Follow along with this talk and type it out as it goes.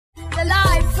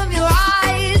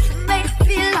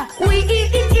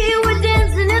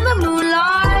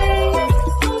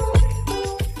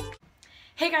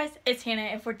guys, it's Hannah,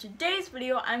 and for today's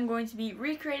video, I'm going to be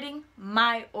recreating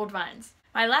my old vines.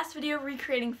 My last video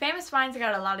recreating famous vines, I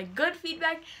got a lot of good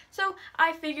feedback, so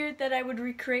I figured that I would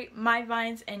recreate my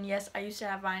vines, and yes, I used to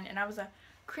have Vine, and I was a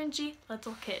cringy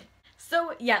little kid.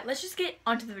 So yeah, let's just get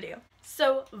onto the video.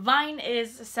 So Vine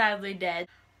is sadly dead,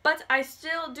 but I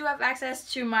still do have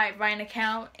access to my Vine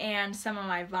account and some of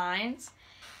my vines,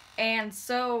 and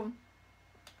so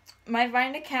my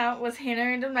Vine account was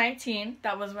HannahRandom19.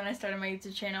 That was when I started my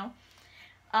YouTube channel.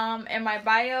 And my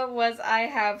bio was I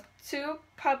have 2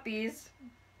 puppies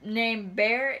named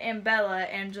Bear and Bella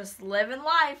and just living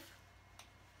life.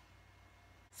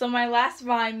 So my last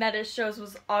Vine that it shows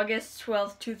was August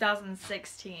 12th,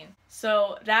 2016.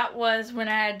 So that was when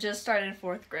I had just started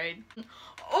 4th grade.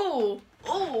 Oh!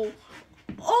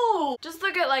 Just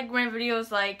look at like my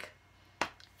videos like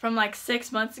from like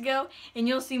 6 months ago, and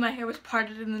you'll see my hair was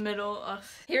parted in the middle.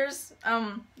 Here's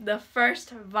the first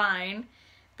Vine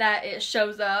that it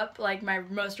shows up, like my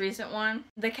most recent one.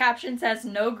 The caption says,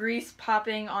 "No grease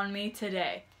popping on me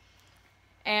today."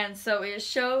 And so it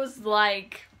shows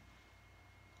like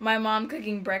my mom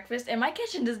cooking breakfast, and my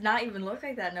kitchen does not even look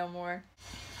like that no more.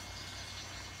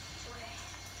 Okay,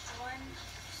 1,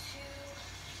 2,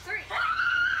 3.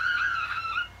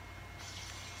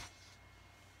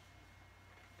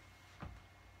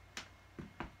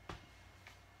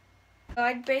 So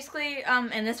I basically,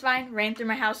 in this Vine, ran through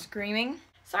my house screaming.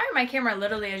 Sorry, my camera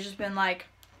literally has just been like,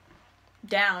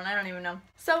 down, I don't even know.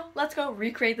 So, let's go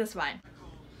recreate this Vine.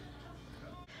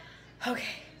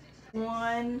 Okay.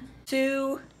 1,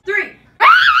 2, 3.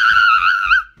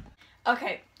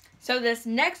 Okay, so this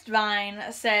next Vine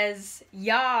says,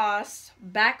 "Yas,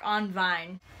 back on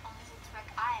Vine." Only 6-pack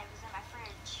I was in my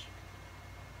fridge.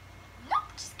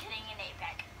 Nope, just kidding, an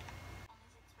 8-pack.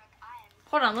 Only 6-pack I was.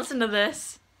 Hold on, listen to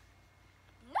this.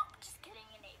 Nope, just kidding,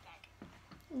 an 8-pack.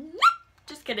 Nope.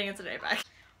 Just kidding, it's an 8-pack.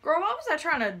 Girl, what was I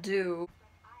trying to do?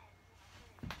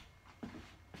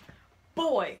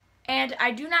 Boy. And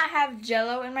I do not have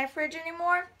Jell-O in my fridge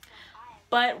anymore,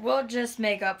 but we'll just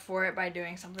make up for it by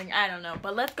doing something. I don't know,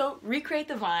 but let's go recreate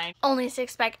the Vine. Only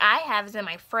 6-pack I have is in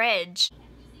my fridge.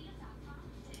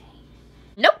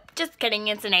 Nope, just kidding,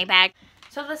 it's an 8-pack.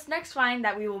 So this next Vine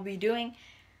that we will be doing,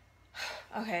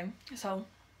 okay, so,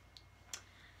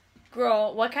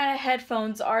 girl, what kind of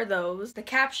headphones are those? The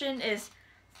caption is,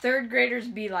 "3rd graders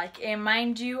be like," and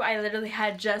mind you, I literally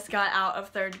had just got out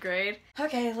of 3rd grade.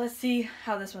 Okay, let's see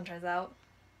how this one turns out.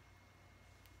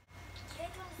 You guys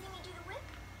want to see me do the whip?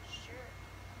 Sure.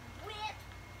 Whip!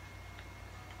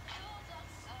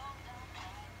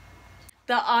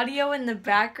 The audio in the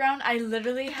background, I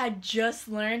literally had just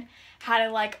learned how to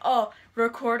like,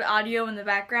 record audio in the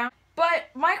background. But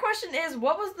my question is,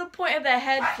 what was the point of the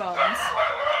headphones?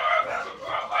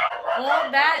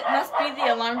 Well, that must be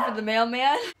the alarm for the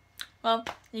mailman. Well,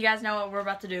 you guys know what we're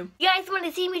about to do. You guys want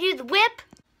to see me do the whip?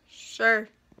 Sure.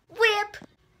 Whip!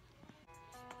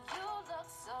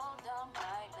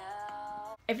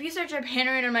 If you search up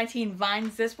HannahRandom19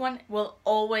 Vines, this one will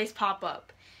always pop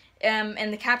up.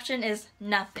 And the caption is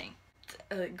nothing.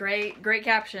 Great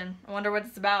caption. I wonder what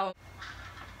it's about.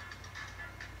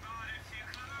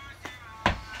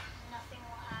 Nothing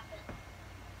will happen.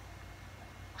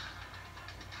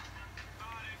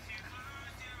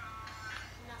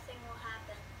 Nothing will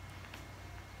happen.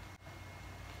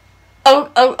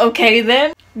 Oh, okay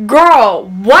then. Girl,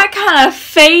 what kind of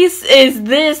face is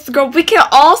this? Girl, we can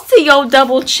all see your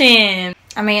double chin.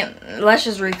 I mean, let's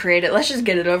just recreate it. Let's just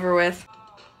get it over with.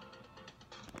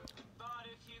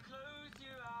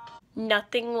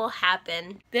 Nothing will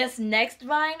happen. This next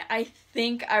Vine, I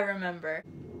think I remember.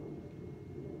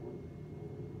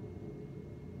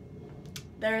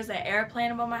 There is an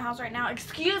airplane above my house right now.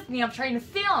 Excuse me, I'm trying to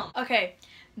film. Okay,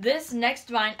 this next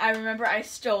Vine, I remember I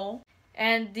stole.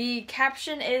 And the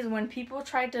caption is when people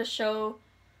trying to show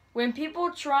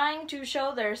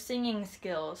their singing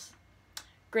skills.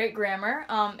 Great grammar, A+.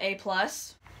 Are you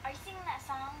singing that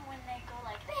song when they go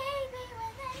like, "Baby,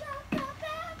 when they look up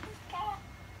at the sky"?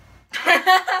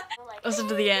 Go like, Listen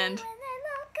to the end. "Baby, when they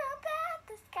look up at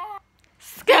the sky."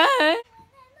 Sky. When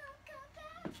they look up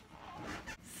at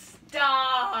the sky.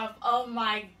 Stop. Oh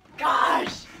my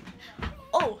gosh.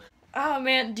 Oh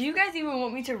man, do you guys even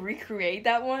want me to recreate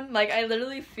that one? Like, I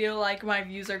literally feel like my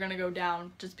views are gonna go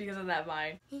down just because of that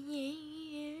Vine.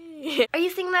 Are you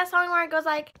singing that song where it goes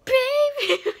like,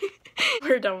 "Baby"?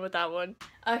 We're done with that one.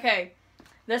 Okay,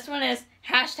 this one is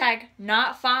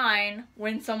 #NotFine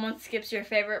when someone skips your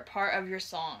favorite part of your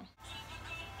song.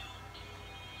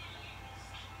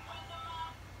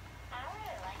 I don't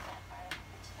really like that part.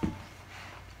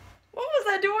 What was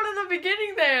I doing in the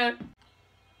beginning there?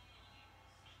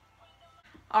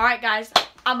 Alright guys,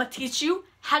 I'm gonna teach you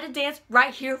how to dance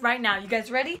right here, right now. You guys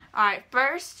ready? Alright,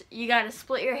 first you gotta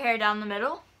split your hair down the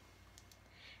middle.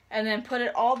 And then put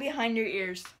it all behind your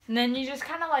ears. And then you just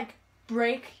kind of like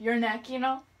break your neck, you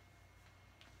know?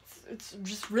 It's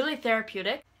just really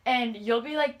therapeutic. And you'll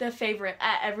be like the favorite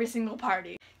at every single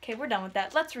party. Okay, we're done with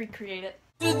that. Let's recreate it.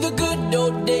 The good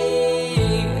old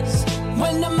days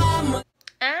when the mama...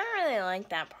 I don't really like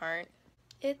that part.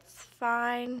 It's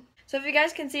fine. So if you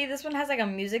guys can see, this one has like a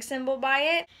music symbol by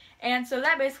it. And so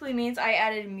that basically means I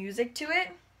added music to it.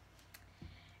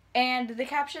 And the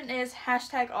caption is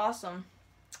 #awesome.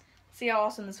 See how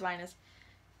awesome this vine is.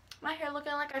 My hair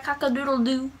looking like a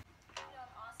cock-a-doodle-doo.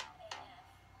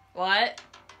 What?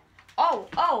 Oh,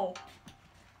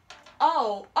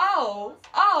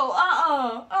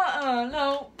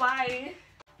 no, bye.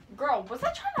 Girl, was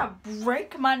I trying to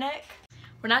break my neck?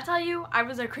 When I tell you I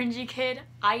was a cringy kid,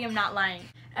 I am not lying.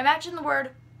 Imagine the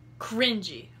word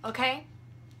cringy, okay?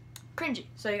 Cringy.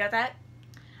 So you got that?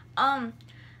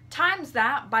 Times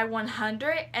that by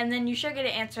 100, and then you should get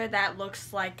an answer that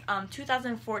looks like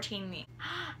 2014 me.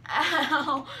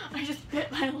 Ow! I just bit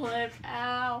my lip.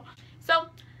 Ow. So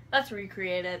let's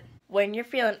recreate it. When you're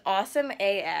feeling awesome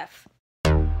AF.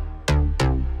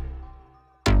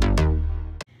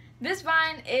 This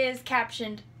vine is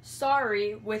captioned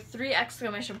sorry with 3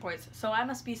 exclamation points. So I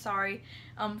must be sorry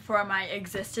for my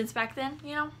existence back then,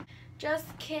 you know? Just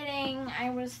kidding. I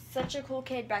was such a cool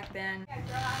kid back then. Yeah,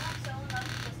 girl, I'm so in love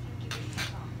with Justin Bieber's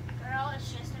song. Girl,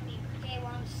 it's Justin Bieber. Okay,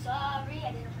 well, I'm sorry.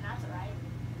 I didn't pronounce it right.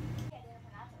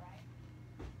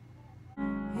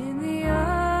 In the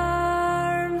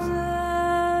arms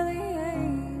of the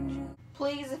angel.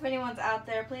 Please, if anyone's out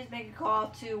there, please make a call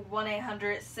to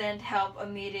 1-800-SEND-HELP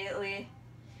immediately.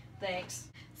 Thanks.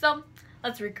 So,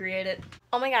 let's recreate it.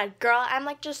 Oh my god, girl, I'm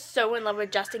like just so in love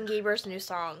with Justin Bieber's new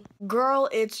song. Girl,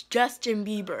 it's Justin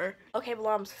Bieber. Okay, well,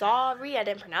 I'm sorry, I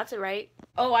didn't pronounce it right.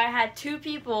 Oh, I had 2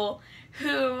 people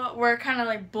who were kind of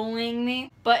like bullying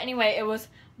me. But anyway, it was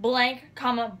blank,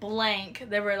 comma, blank.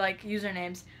 They were like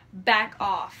usernames. Back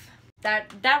off.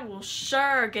 That will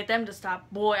sure get them to stop.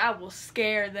 Boy, I will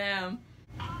scare them.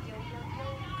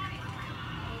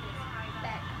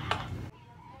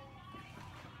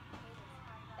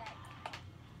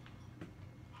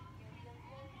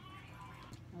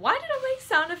 Why did I make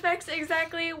sound effects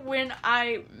exactly when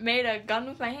I made a gun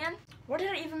with my hand? Where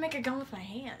did I even make a gun with my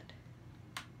hand?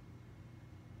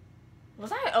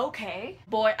 Was I okay?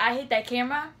 Boy, I hit that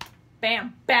camera.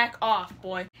 Bam, back off,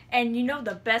 boy. And you know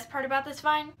the best part about this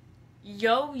vine?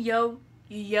 Yo, yo,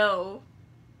 yo.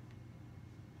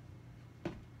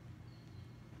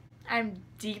 I'm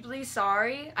deeply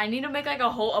sorry. I need to make like a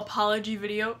whole apology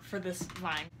video for this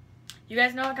vine. You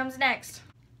guys know what comes next.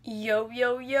 Yo,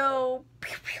 yo, yo.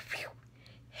 Pew, pew, pew.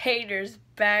 Haters,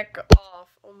 back off.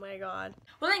 Oh my god.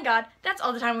 Well, thank God, that's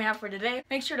all the time we have for today.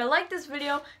 Make sure to like this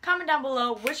video, comment down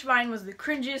below which vine was the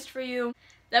cringiest for you.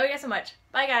 Love you guys so much.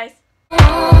 Bye, guys. I'm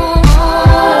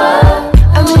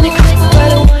in a click,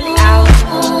 but I want out.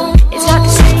 It's not the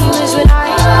same as when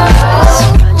I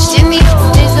punched in the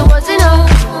old days. There wasn't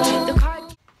the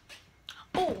card.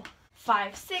 Oh,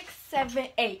 5, 6, 7,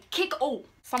 8. Kick. Oh,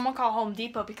 someone call Home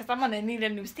Depot because I'm gonna need a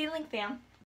new ceiling fan.